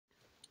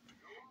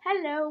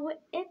Hello,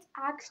 it's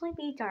actually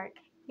me, Dark.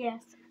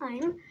 Yes,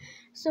 I'm.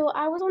 So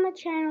I was on the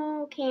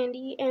channel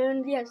Candy,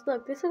 and yes,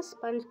 look, this is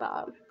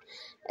SpongeBob.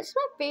 It's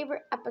my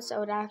favorite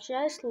episode, actually.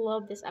 I just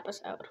love this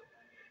episode.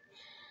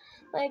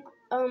 Like,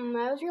 I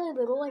was really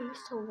little, I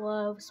used to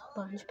love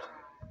SpongeBob.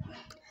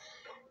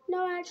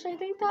 No, actually, I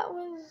think that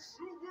was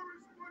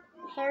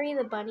Harry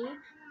the Bunny.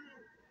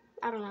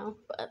 I don't know,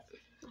 but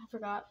I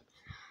forgot.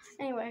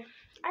 Anyway,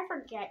 I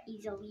forget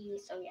easily,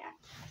 so yeah.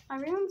 My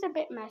room's a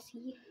bit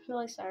messy.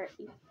 Really sorry.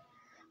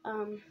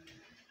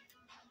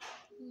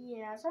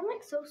 Yeah, so I'm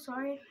like so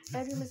sorry. My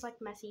bedroom is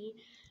like messy,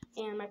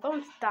 and my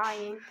phone's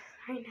dying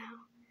right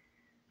now.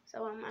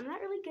 So I'm not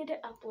really good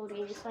at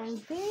uploading, so I'm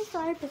very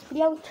sorry if this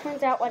video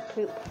turns out like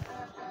poop.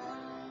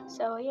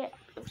 So yeah,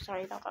 I'm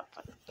sorry about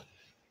that.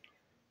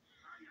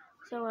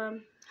 So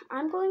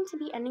I'm going to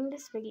be ending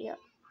this video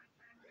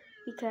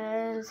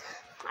because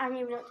I don't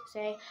even know what to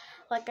say.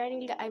 Like I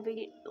need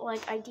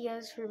like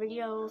ideas for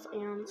videos,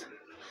 and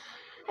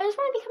I just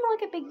want to become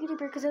like a big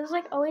YouTuber because it was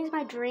like always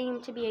my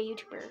dream to be a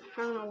YouTuber.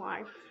 I don't know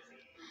why.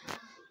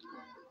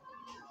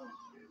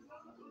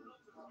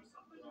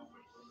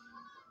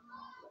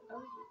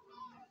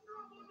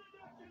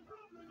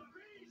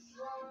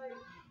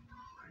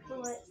 But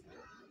like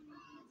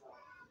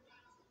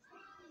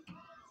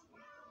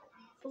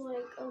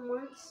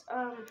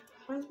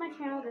once my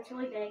channel gets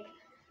really big,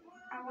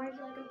 I want to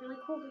do like a really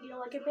cool video,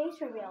 like a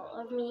face reveal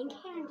of me and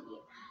Candy.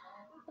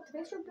 But the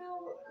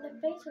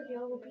face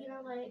reveal will be in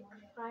like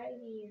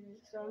 5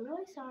 years. So I'm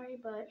really sorry,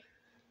 but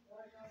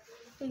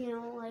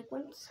like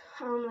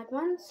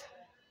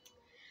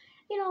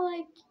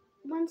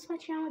once my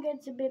channel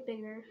gets a bit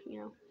bigger,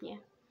 yeah.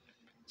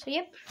 So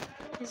yep,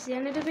 this is the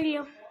end of the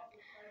video.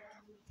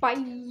 Bye.